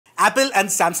Apple and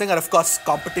Samsung are of course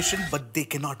competition, but they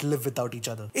cannot live without each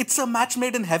other. It's a match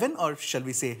made in heaven, or shall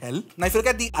we say hell? Now if you look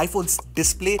at the iPhone's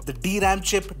display, the DRAM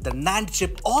chip, the NAND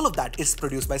chip, all of that is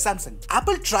produced by Samsung.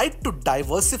 Apple tried to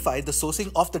diversify the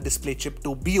sourcing of the display chip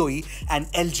to BOE and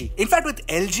LG. In fact, with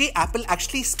LG, Apple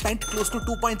actually spent close to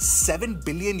 2.7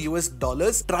 billion US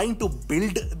dollars trying to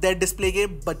build their display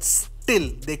game, but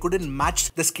still, they couldn't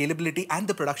match the scalability and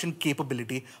the production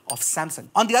capability of Samsung.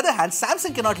 On the other hand,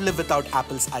 Samsung cannot live without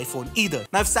Apple's iPhone either.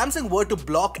 Now, if Samsung were to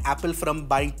block Apple from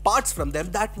buying parts from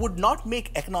them, that would not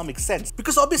make economic sense,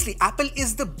 because obviously Apple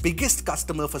is the biggest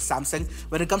customer for Samsung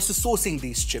when it comes to sourcing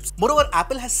these chips. Moreover,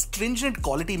 Apple has stringent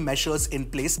quality measures in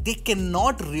place. They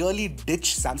cannot really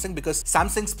ditch Samsung because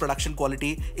Samsung's production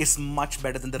quality is much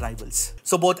better than the rivals.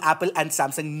 So both Apple and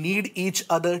Samsung need each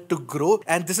other to grow,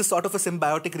 and this is sort of a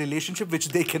symbiotic relationship which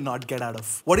they cannot get out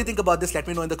of. What do you think about this? Let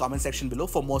me know in the comment section below.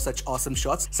 For more such awesome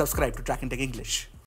shots, subscribe to Trakin Tech English.